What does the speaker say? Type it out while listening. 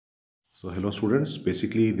So hello students,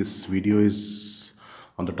 basically this video is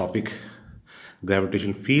on the topic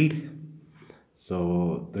gravitational field.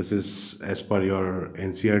 So this is as per your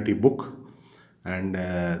NCERT book, and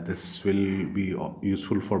this will be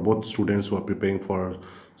useful for both students who are preparing for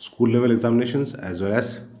school level examinations as well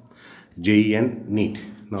as JEE and NEET.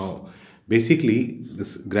 Now basically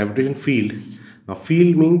this gravitational field, now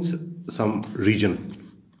field means some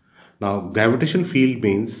region. Now gravitational field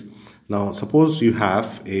means, now suppose you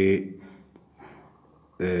have a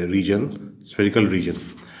region, spherical region.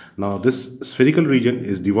 Now this spherical region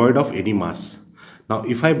is devoid of any mass. Now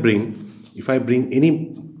if I bring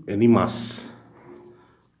any mass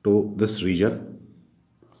to this region,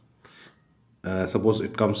 suppose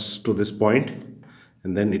it comes to this point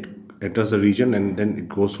and then it enters the region and then it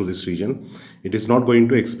goes through this region, it is not going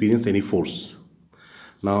to experience any force.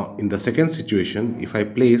 Now in the second situation, if I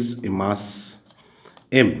place a mass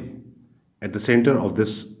m at the center of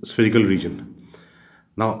this spherical region,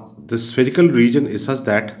 now this spherical region is such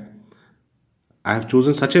that I have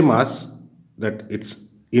chosen such a mass that its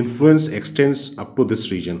influence extends up to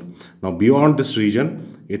this region. Now beyond this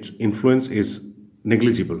region, its influence is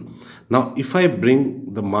negligible. Now if I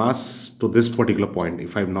bring the mass to this particular point,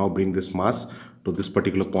 if I now bring this mass to this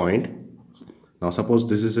particular point, now suppose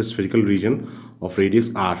this is a spherical region of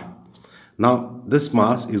radius r. Now this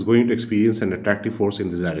mass is going to experience an attractive force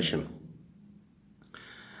in this direction.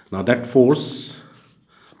 Now that force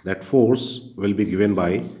will be given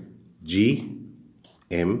by G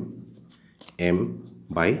m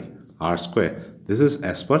by r square. This is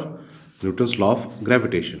as per Newton's law of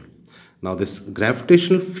gravitation. Now this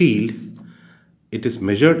gravitational field, it is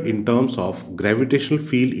measured in terms of gravitational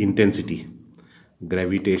field intensity.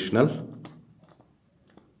 Gravitational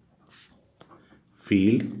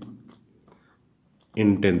field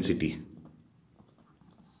intensity.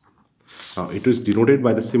 Now it is denoted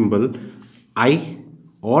by the symbol I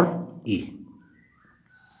or E.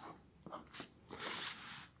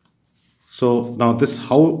 So now this,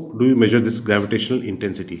 how do you measure this gravitational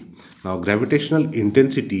intensity? Now gravitational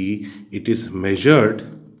intensity, it is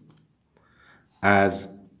measured as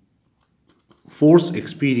force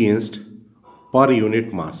experienced per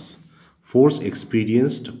unit mass. Force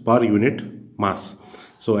experienced per unit mass.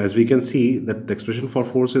 So as we can see that the expression for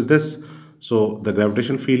force is this. So the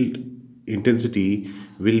gravitational field intensity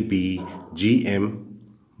will be Gm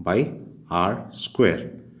by r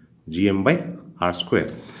square. Gm by r square.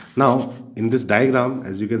 Now in this diagram,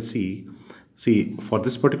 as you can see for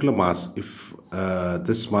this particular mass, if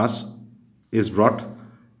this mass is brought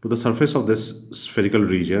to the surface of this spherical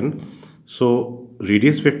region, so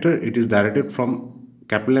radius vector, it is directed from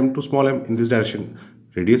capital M to small m in this direction.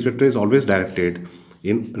 Radius vector is always directed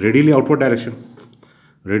in radially outward direction,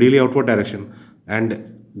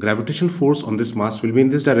 and gravitational force on this mass will be in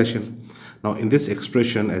this direction. Now in this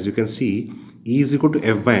expression, as you can see, E is equal to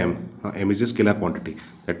F by m. Now m is a scalar quantity.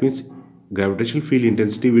 That means gravitational field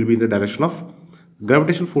intensity will be in the direction of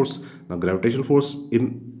gravitational force. Now gravitational force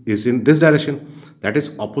is in this direction, that is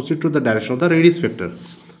opposite to the direction of the radius vector.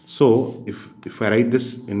 So if I write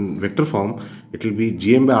this in vector form, it will be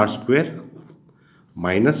Gm by r square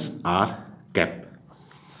minus r cap.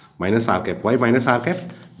 Minus r cap. Why minus r cap?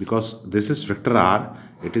 Because this is vector r,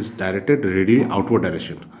 it is directed radially outward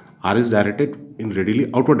direction. R is directed in radially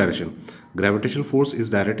outward direction. Gravitational force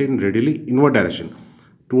is directed in radially inward direction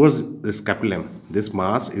towards this capital M. This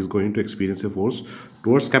mass is going to experience a force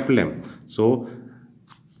towards capital M. So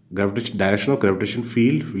direction of gravitational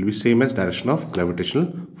field will be same as direction of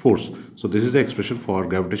gravitational force. So this is the expression for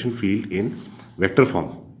gravitational field in vector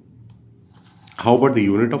form. How about the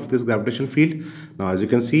unit of this gravitational field? Now as you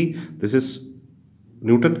can see, this is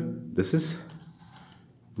Newton, this is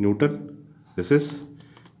Newton, this is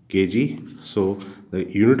kg. So the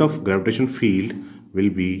unit of gravitational field will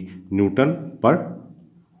be Newton per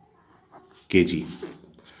kg.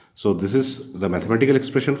 So this is the mathematical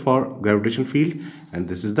expression for gravitational field, and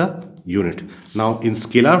this is the unit. Now in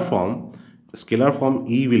scalar form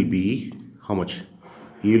E will be how much?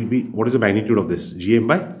 E will be, what is the magnitude of this? Gm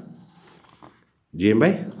by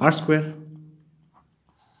r square.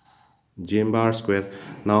 Gm by r square.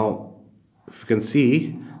 Now if you can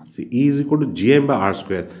see E is equal to Gm by r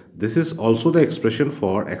square. This is also the expression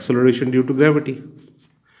for acceleration due to gravity.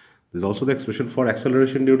 This is also the expression for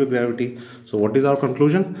acceleration due to gravity. So what is our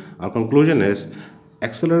conclusion? Our conclusion is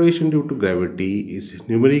acceleration due to gravity is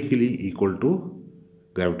numerically equal to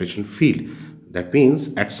gravitational field. That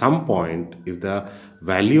means at some point, if the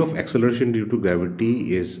value of acceleration due to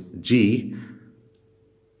gravity is g,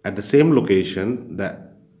 at the same location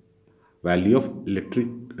the value of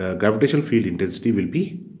gravitational field intensity will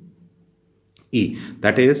be E.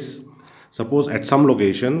 That is, Suppose at some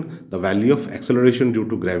location the value of acceleration due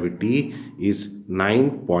to gravity is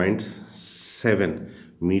 9.7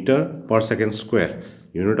 meter per second square.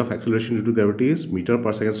 Unit of acceleration due to gravity is meter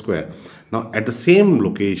per second square. Now at the same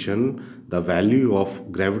location the value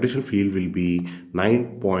of gravitational field will be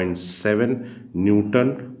 9.7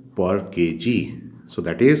 Newton per kg. So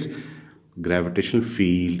that is, gravitational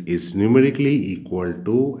field is numerically equal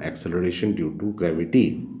to acceleration due to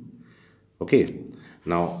gravity. Okay,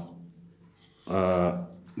 now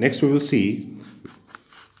next we will see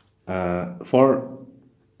for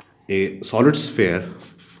a solid sphere.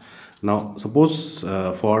 Now suppose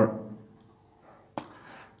for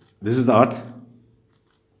this is the earth.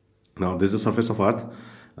 Now this is the surface of earth.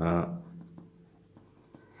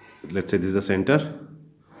 Let's say this is the center.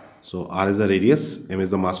 So r is the radius, m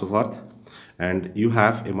is the mass of earth, and you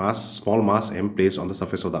have a mass, small mass m, placed on the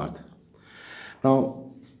surface of the earth.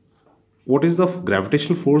 Now what is the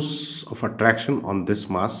gravitational force of attraction on this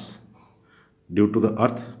mass due to the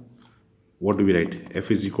earth? What do we write?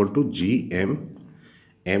 F is equal to gm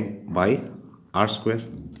m by r square.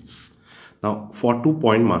 Now for 2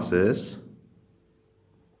 point masses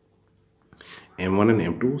m1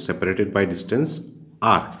 and m2 separated by distance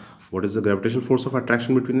r, what is the gravitational force of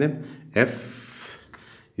attraction between them? F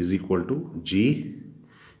is equal to g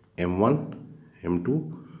m1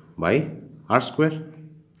 m2 by r square.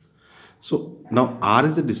 So now r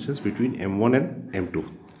is the distance between m1 and m2,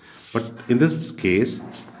 but in this case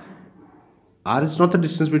r is not the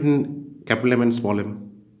distance between capital M and small m.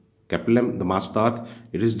 Capital M, the mass of the earth,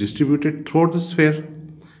 it is distributed throughout the sphere,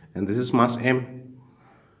 and this is mass m.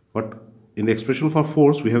 But in the expression for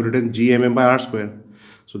force we have written gmm by r square.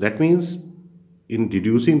 So that means in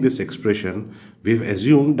deducing this expression we have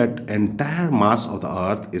assumed that entire mass of the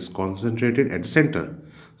earth is concentrated at the center.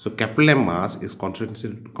 So capital M mass is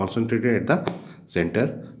concentrated at the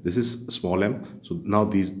center. This is small m. So now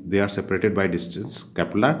they are separated by distance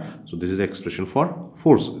capital R. So this is the expression for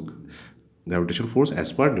force, gravitational force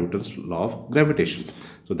as per Newton's law of gravitation.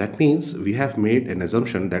 So that means we have made an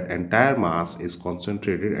assumption that entire mass is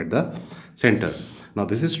concentrated at the center. Now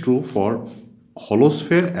this is true for hollow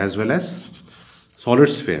sphere as well as solid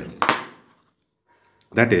sphere.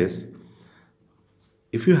 That is,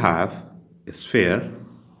 if you have a sphere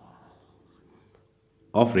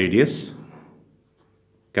of radius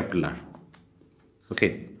capital R,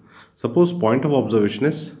 okay, suppose point of observation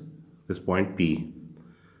is this point P,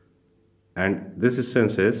 and this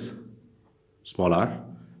distance is small r,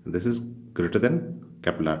 and this is greater than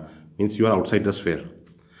capital R, means you are outside the sphere.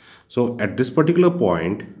 So at this particular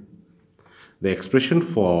point the expression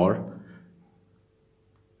for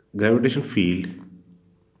gravitation field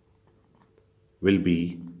will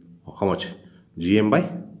be how much? Gm by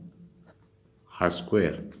r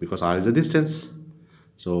square, because r is the distance.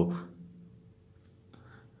 So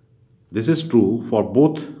this is true for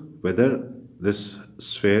both, whether this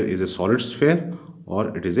sphere is a solid sphere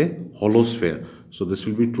or it is a hollow sphere. So this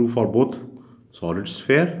will be true for both solid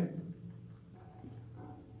sphere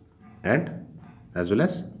and as well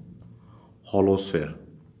as hollow sphere.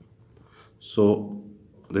 So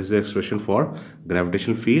this is the expression for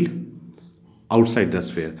gravitational field outside the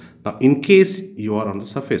sphere. Now in case you are on the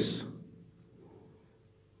surface,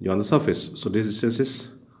 so this distance is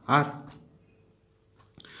r.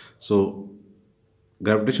 So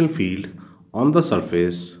gravitational field on the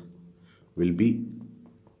surface will be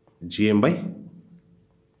gm by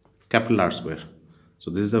capital R square. So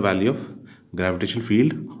this is the value of gravitational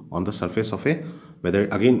field on the surface of a, whether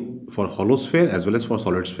again for hollow sphere as well as for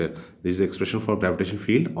solid sphere, this is the expression for gravitational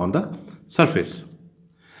field on the surface.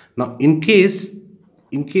 Now in case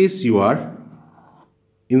you are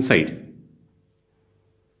inside,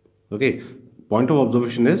 okay, point of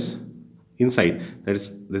observation is inside, that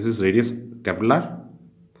is, this is radius capital R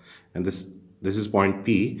and this is point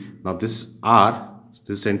P. Now this R,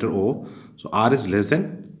 this is center O, so R is less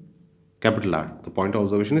than capital R, the point of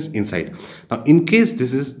observation is inside. Now in case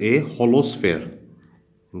this is a hollow sphere,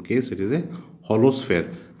 in case it is a hollow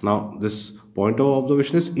sphere, now this point of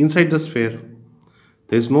observation is inside the sphere,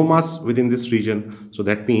 there is no mass within this region. So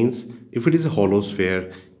that means if it is a hollow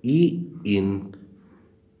sphere, E in,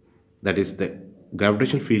 that is the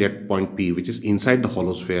gravitational field at point P, which is inside the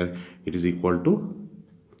hollow sphere, it is equal to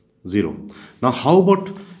 0. Now how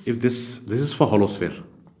about if this is for hollow sphere,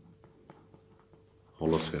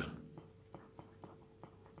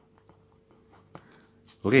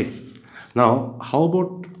 okay. Now how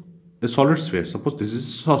about a solid sphere? Suppose this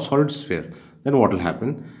is a solid sphere, then what will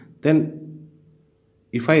happen? Then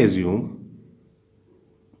if I assume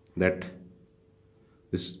that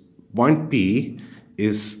this point P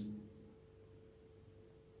is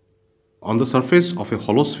on the surface of a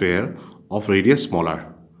hollow sphere of radius small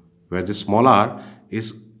r, where the small r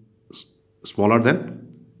is smaller than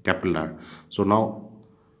capital R. So now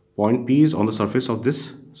point P is on the surface of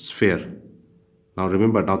this sphere. Now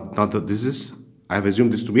remember, now that this is, I have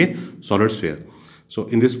assumed this to be a solid sphere. So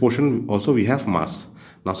in this portion also we have mass.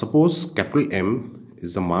 Now suppose capital M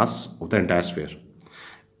is the mass of the entire sphere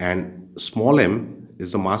and small m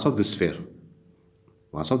is the mass of this sphere.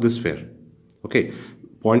 Mass of this sphere. Okay,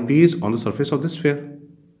 point P is on the surface of this sphere.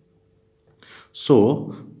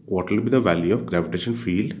 So what will be the value of gravitational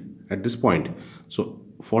field at this point? So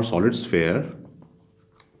for solid sphere,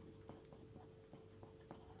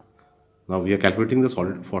 now we are calculating the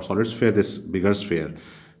solid sphere, this bigger sphere.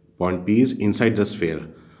 Point P is inside the sphere.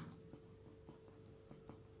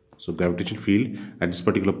 So gravitational field at this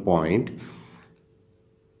particular point.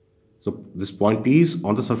 So this point P is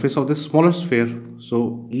on the surface of this smaller sphere.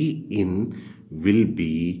 So E in will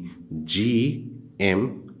be G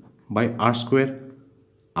M by R square.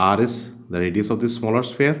 R is the radius of this smaller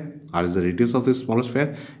sphere. R is the radius of this smaller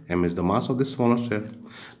sphere. M is the mass of this smaller sphere.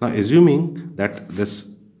 Now assuming that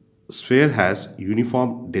this sphere has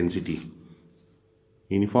uniform density.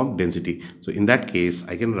 Uniform density. So in that case,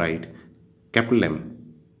 I can write capital M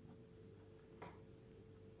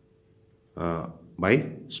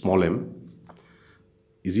by small m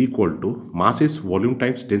is equal to, mass is volume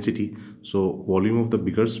times density. So volume of the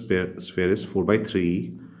bigger sphere is 4 by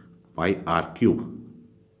 3 pi r cube.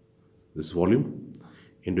 This volume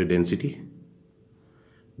into density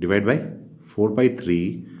divided by 4 by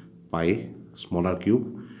 3 pi small r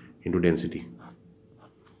cube into density.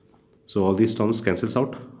 So all these terms cancels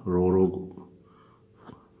out, rho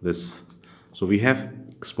this. So we have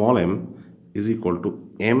small m is equal to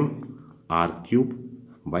m r cube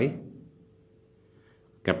by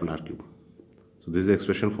capital R cube. So this is the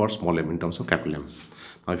expression for small m in terms of capital M.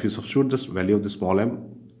 Now if you substitute this value of the small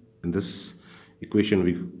m in this equation,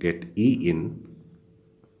 we get E in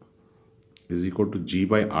is equal to G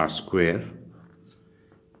by R square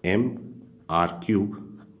m r cube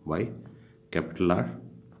by capital R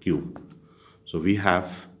cube. So we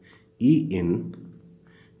have E in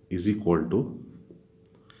is equal to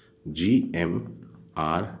G m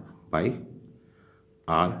r by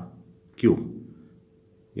R cube.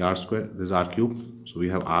 R square, this is R cube, so we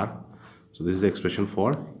have R. So this is the expression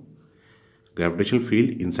for gravitational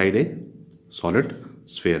field inside a solid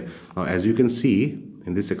sphere. Now as you can see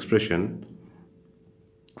in this expression,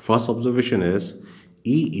 first observation is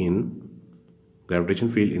E in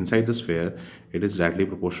gravitational field inside the sphere, it is directly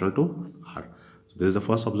proportional to R. So this is the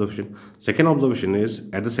first observation. Second observation is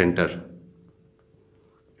at the center.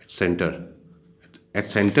 At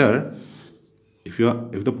center, if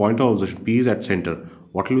the point of observation P is at center,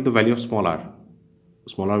 what will be the value of small r?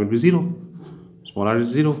 Small r will be 0. Small r is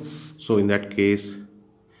 0. So in that case,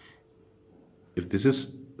 if this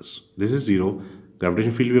is 0,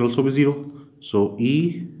 gravitational field will also be 0. So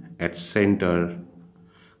E at center,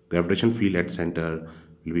 gravitational field at center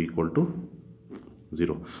will be equal to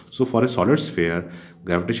 0. So for a solid sphere,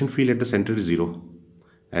 gravitational field at the center is 0.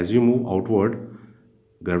 As you move outward,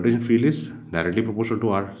 gravitational field is directly proportional to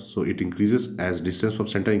R. So it increases as distance from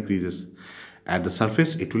center increases. At the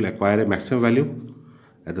surface, it will acquire a maximum value.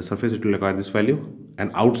 At the surface, it will acquire this value.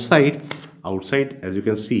 And outside, as you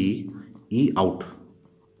can see, E out,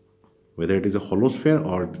 whether it is a hollow sphere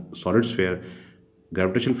or solid sphere,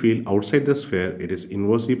 gravitational field outside the sphere, it is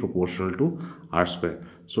inversely proportional to R square.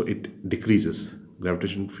 So it decreases.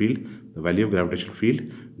 Gravitational field, the value of gravitational field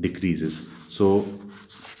decreases. So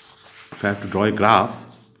if I have to draw a graph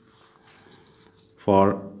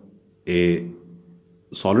for a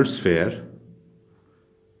solid sphere,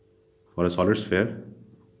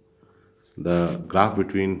 the graph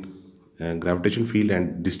between gravitational field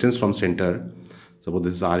and distance from center, suppose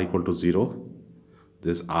this is r equal to 0,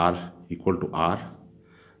 this is r equal to r.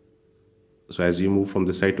 So as you move from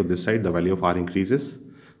this side to this side, the value of r increases.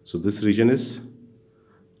 So this region is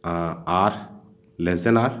r less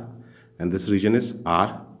than r, and this region is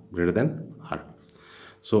r greater than r.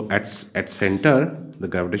 So at center, the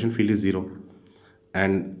gravitational field is 0,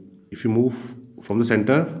 and if you move from the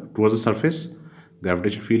center towards the surface,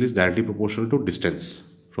 gravitational field is directly proportional to distance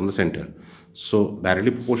from the center. So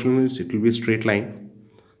directly proportional means it will be a straight line.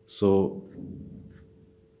 So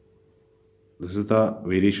this is the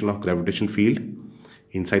variation of gravitational field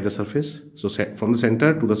inside the surface. So from the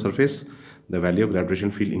center to the surface, the value of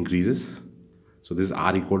gravitational field increases. So this is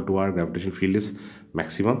r equal to r, gravitational field is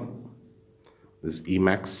maximum. This is E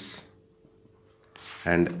max,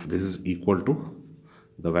 and this is equal to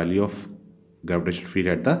the value of gravitational field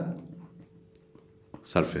at the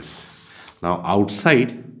surface. Now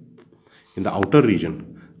outside, in the outer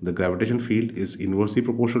region, the gravitation field is inversely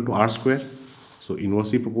proportional to r square. So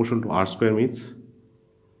inversely proportional to r square means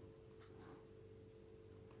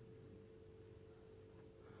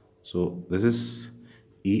this is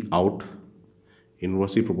E out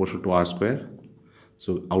inversely proportional to r square.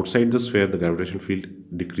 So outside the sphere, the gravitational field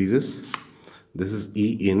decreases. This is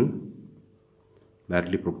E in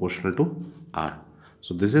directly proportional to r.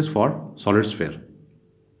 So this is for solid sphere.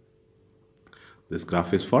 This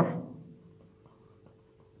graph is for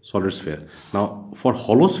solid sphere. Now for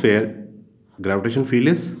hollow sphere, gravitation field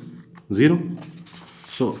is 0.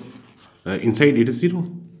 So inside it is 0.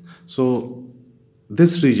 So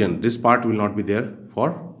this region, this part will not be there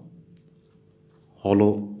for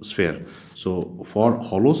hollow sphere. So for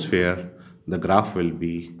hollow sphere, the graph will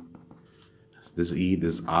be this E,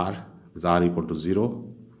 this R equal to 0,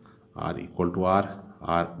 R equal to R,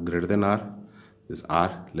 R greater than R, this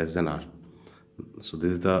R less than R. So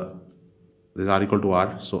this R equal to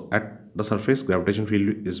R. So at the surface, gravitation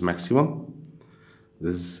field is maximum.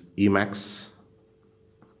 This is E max.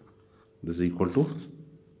 This is equal to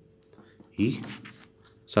E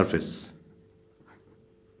surface.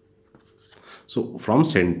 So from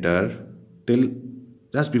center till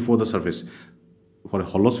just before the surface, for a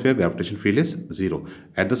hollow sphere, gravitation field is 0.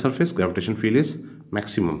 At the surface, gravitation field is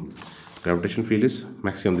maximum. Gravitation field is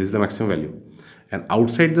maximum. This is the maximum value. And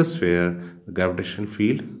outside the sphere, the gravitation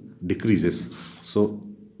field decreases. So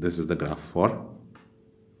this is the graph for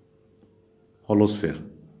hollow sphere.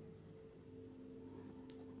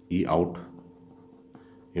 E out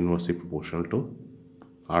inversely proportional to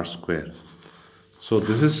r square. So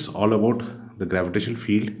this is all about the gravitational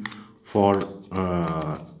field for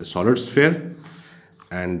a solid sphere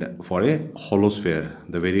and for a hollow sphere.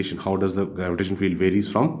 The variation, how does the gravitation field varies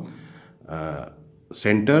from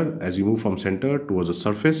center, as you move from center towards the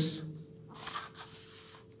surface.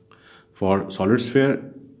 For solid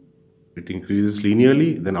sphere, it increases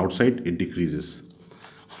linearly, then outside it decreases.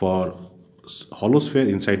 For hollow sphere,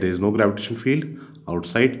 inside there is no gravitation field,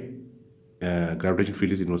 outside gravitation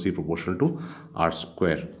field is inversely proportional to r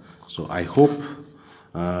square. So I hope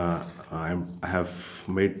I have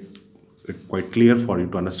made it quite clear for you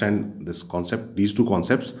to understand this concept, these two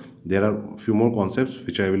concepts. There are a few more concepts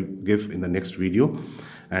which I will give in the next video.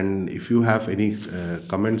 And if you have any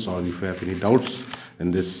comments or if you have any doubts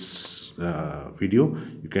in this video,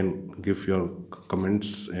 you can give your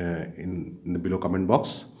comments in the below comment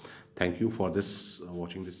box. Thank you for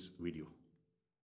watching this video.